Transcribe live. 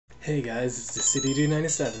Hey guys, it's the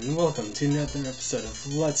CDD97 and welcome to another episode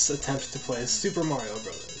of Let's Attempt to Play Super Mario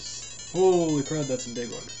Brothers. Holy crap, that's a big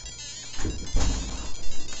one.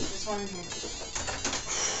 This one here.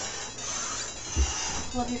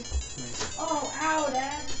 Look here. Nice. Oh, ow,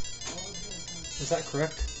 Dad! Is that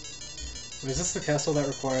correct? Wait, is this the castle that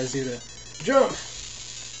requires you to jump?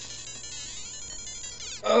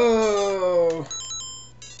 Oh!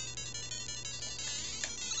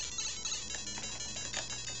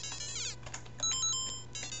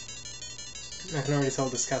 I can already tell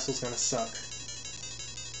this castle's gonna suck.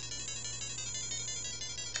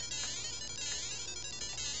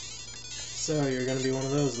 So, you're gonna be one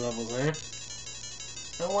of those levels, eh?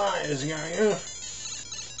 Now why is you?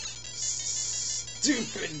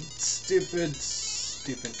 Stupid.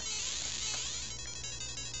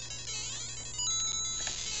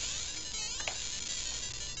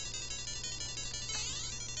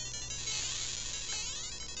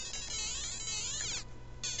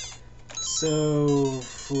 So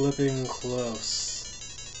flipping close.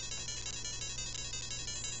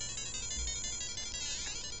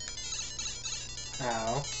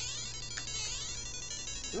 Ow.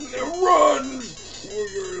 Run for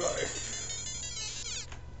your life.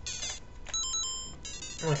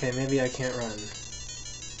 Okay, maybe I can't run.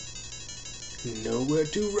 Nowhere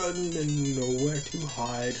to run and nowhere to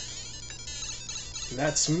hide.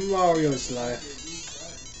 That's Mario's life.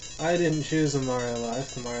 I didn't choose the Mario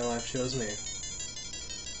life, the Mario life chose me.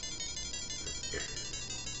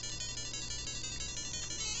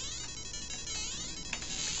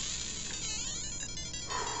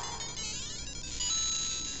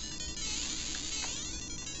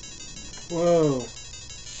 Whoa.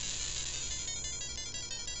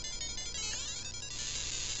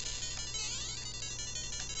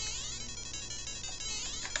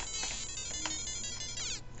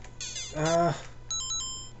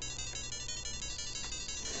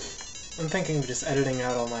 I'm thinking of just editing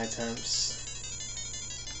out all my attempts.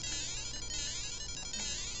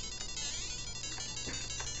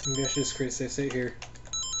 Maybe I should just create a safe state here.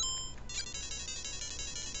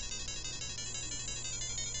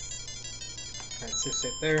 Alright, safe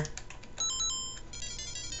state there.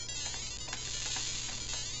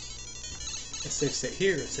 A safe state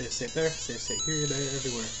here, a safe state there, safe state here, there,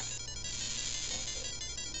 everywhere.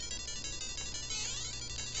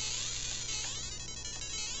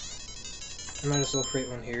 I might as well create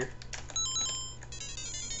one here.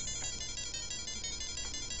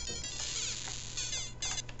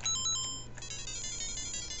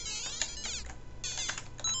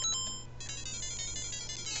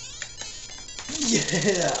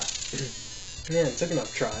 Yeah! Man, it took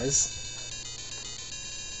enough tries.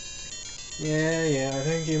 Yeah,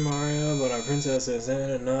 thank you, Mario, but our princess is in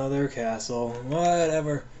another castle.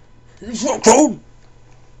 Whatever. You're so cold!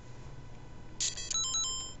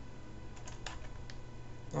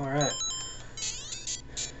 Alright.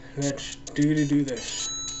 Let's do this.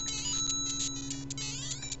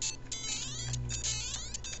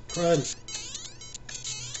 Run!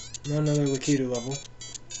 Not another Lakitu level.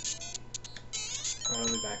 Alright, I'll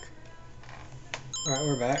be back. Alright,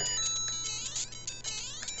 we're back.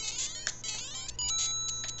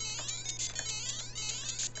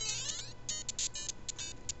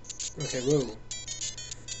 Okay, whoa.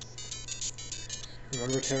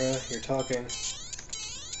 Remember, Terra, you're talking.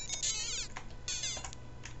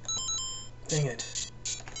 Dang it.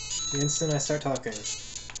 The instant I start talking.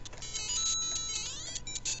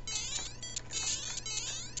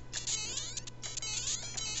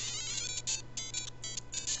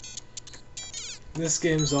 This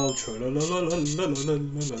game's all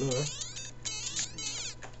tra-la-la-la-la-la-la-la-la-la.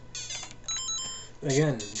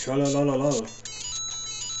 Again, tra-la-la-la-la.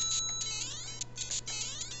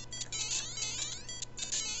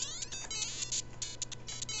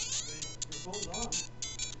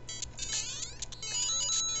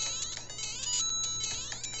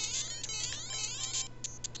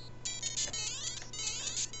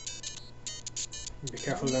 Be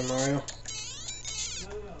careful there, Mario.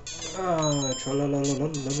 Ah,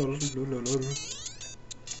 tra-la-la-la-la-la-la-la-la-la.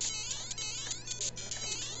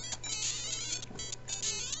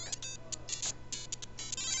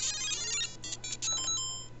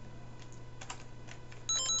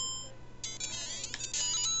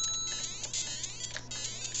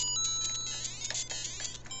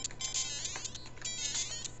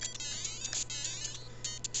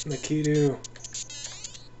 Lakitu,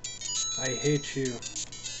 I hate you.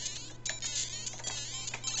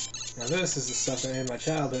 Now this is the stuff that made my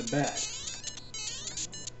childhood bad.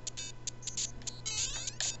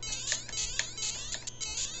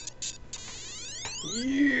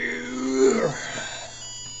 Yeah.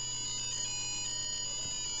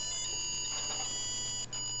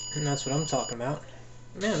 And that's what I'm talking about.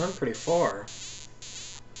 Man, I'm pretty far.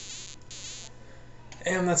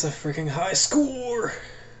 And that's a freaking high score!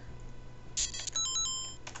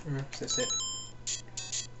 That's it.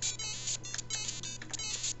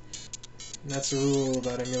 That's a rule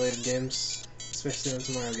about emulated games, especially when it's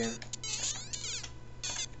a Mario game.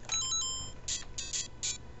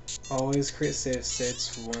 Always create save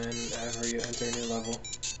states whenever you enter a new level.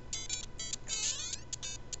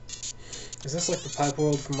 Is this like the Pipe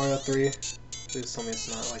World from Mario 3? Please tell me it's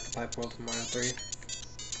not like the Pipe World from Mario 3.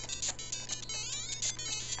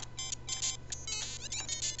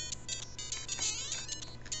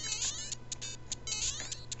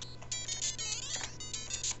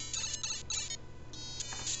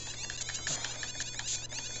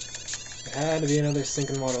 It had to be another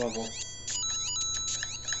sinking water level.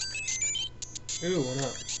 Ooh, one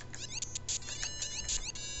up.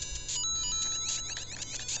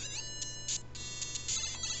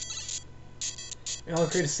 I'll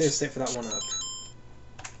create a save state for that one up.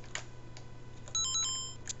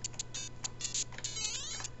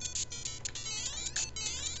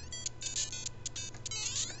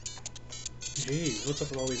 Jeez, what's up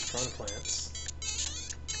with all these prawn plants?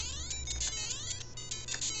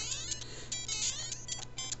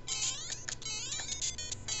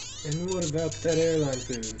 And what about that airline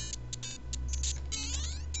food?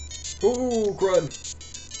 Ooh, crud!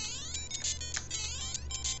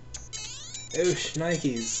 Oh,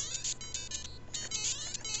 shnikes.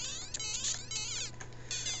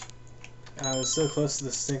 I was so close to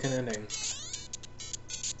the stinking ending.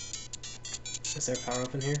 Is there power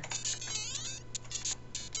up in here?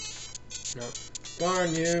 Nope.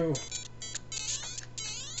 Darn you!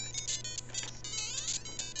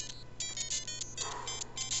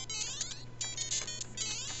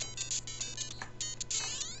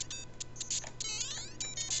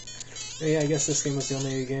 Yeah, I guess this game was the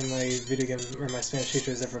only game my Spanish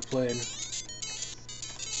teacher has ever played.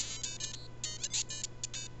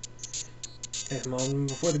 Okay, come on,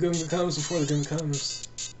 before the Goomba comes,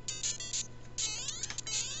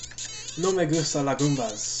 No me gusta la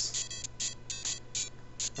Goombas.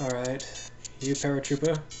 Alright, you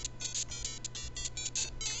paratrooper.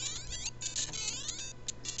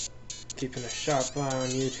 Keeping a sharp eye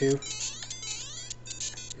on you two.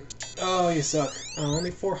 Oh, you suck. Oh,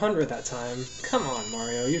 only 400 that time. Come on,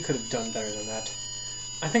 Mario, you could have done better than that.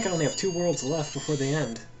 I think I only have 2 worlds left before the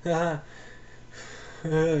end. Haha.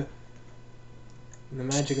 The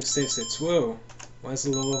magic of save states. Whoa. Why is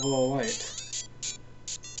the low level all white?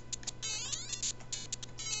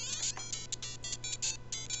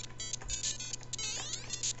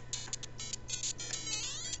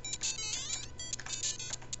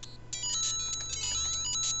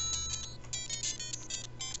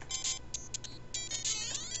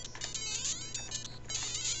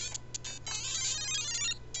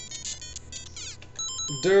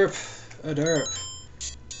 Derp. A derp.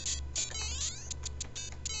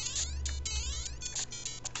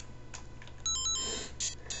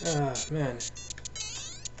 Ah, man.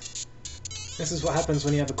 This is what happens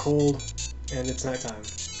when you have a cold and it's nighttime.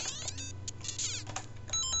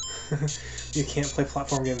 You can't play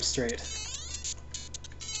platform games straight.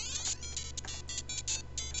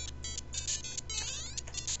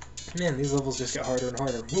 Man, these levels just get harder and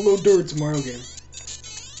harder. Hello, dirt, it's a Mario game.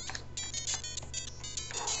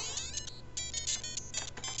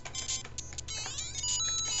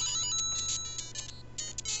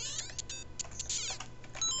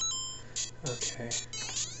 Okay.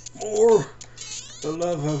 For the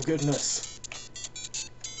love of goodness.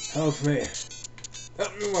 Help me.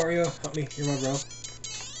 Help me, Mario. Help me. You're my bro.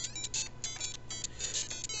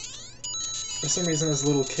 For some reason, as a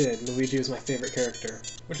little kid, Luigi was my favorite character.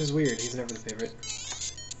 Which is weird. He's never the favorite.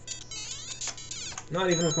 Not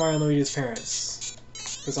even with Mario and Luigi's parents.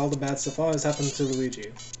 Because all the bad stuff always happened to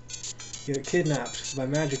Luigi. You get kidnapped by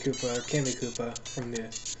Magic Koopa or Kami Koopa from the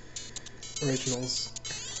originals.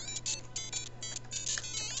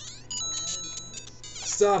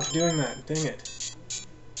 Stop doing that, dang it.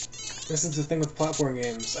 This is the thing with platform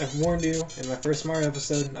games. I've warned you, in my first Mario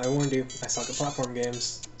episode, I warned you, I suck at platform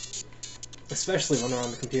games. Especially when they're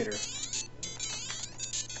on the computer.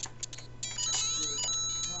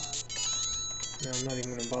 No, I'm not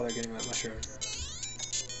even gonna bother getting that mushroom.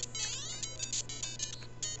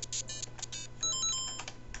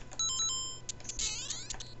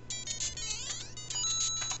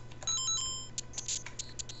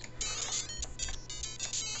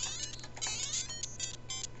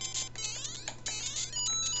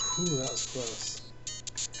 Ooh, that was close.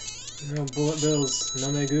 No bullet bills.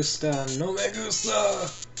 No me gusta. No me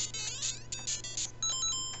gusta!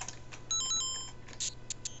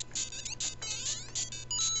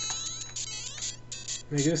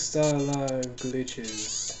 Me gusta la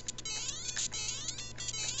glitches.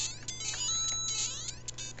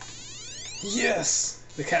 Yes!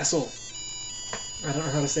 The castle! I don't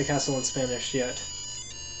know how to say castle in Spanish yet.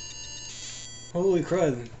 Holy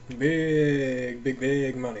crud. Big, big,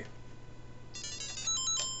 big money.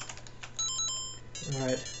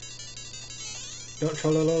 Alright. Don't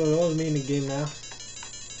troll me in the game now.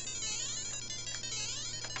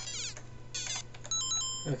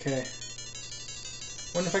 Okay.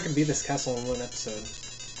 Wonder if I can beat this castle in one episode.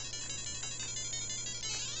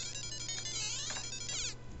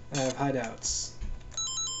 I have hideouts.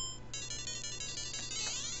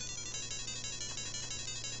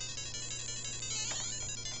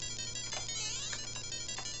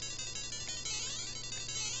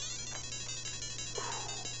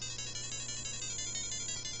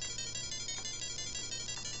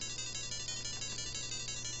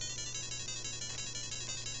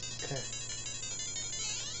 Okay.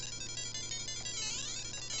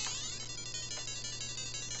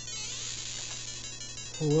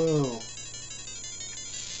 Whoa.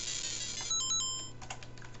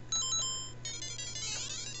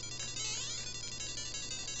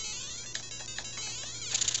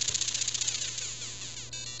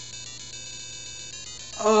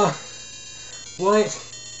 What?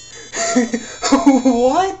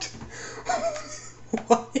 What?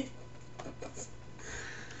 What?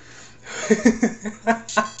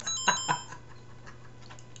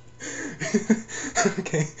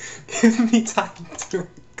 Okay, give me time to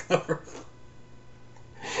recover.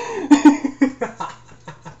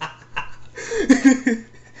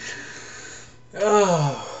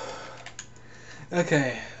 Oh.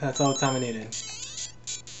 Okay, that's all the time I needed.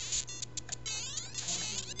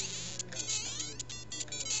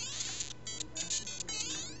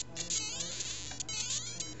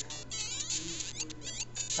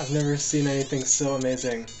 I've never seen anything so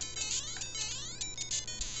amazing.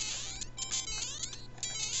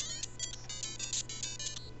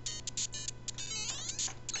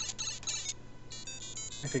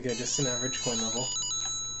 Okay, good, just an average coin level.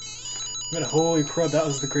 But holy crud, that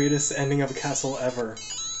was the greatest ending of a castle ever.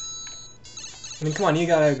 I mean, come on, you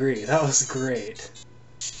gotta agree, that was great.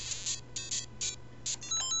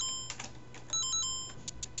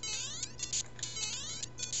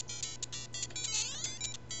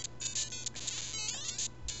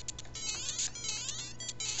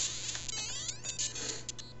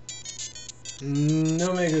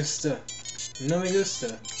 No me gusta. No me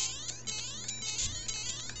gusta.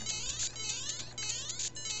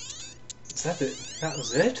 Is that it? That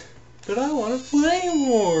was it? But I want to play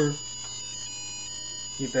more!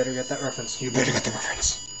 You better get that reference. You better get the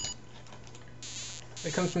reference!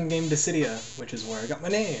 It comes from the game Dissidia, which is where I got my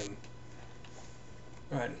name.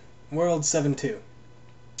 Alright, World 7-2.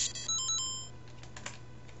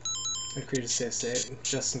 I created a save state,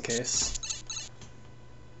 just in case.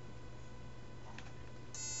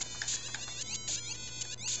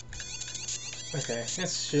 Okay,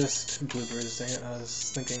 it's just bloopers. I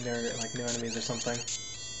was thinking they're like new enemies or something.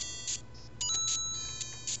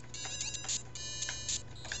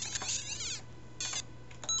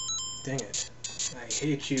 Dang it. I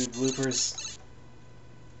hate you, bloopers.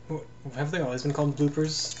 Have they always been called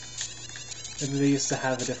bloopers? Maybe they used to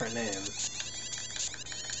have a different name.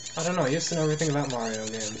 I don't know, I used to know everything about Mario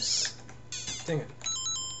games. Dang it.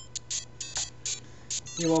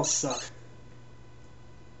 You all suck.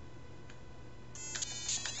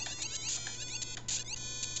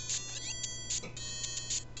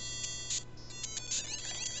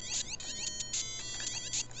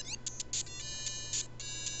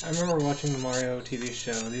 I remember watching the Mario TV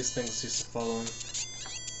show, these things used to follow him.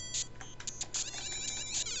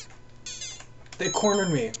 They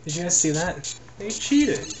cornered me! Did you guys see that? They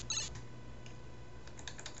cheated!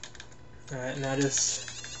 Alright, now just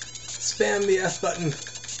spam the F button.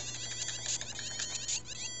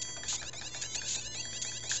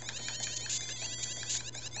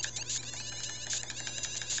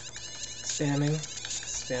 Spamming.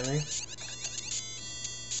 Spamming.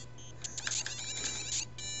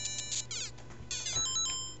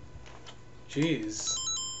 Jeez.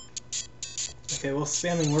 Okay, well,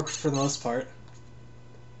 spamming worked for the most part.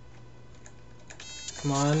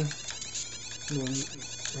 Come on.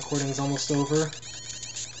 The recording's almost over.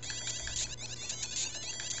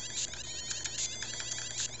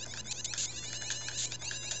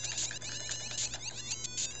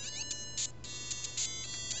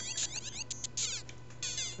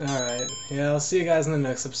 Alright, yeah, I'll see you guys in the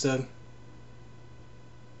next episode.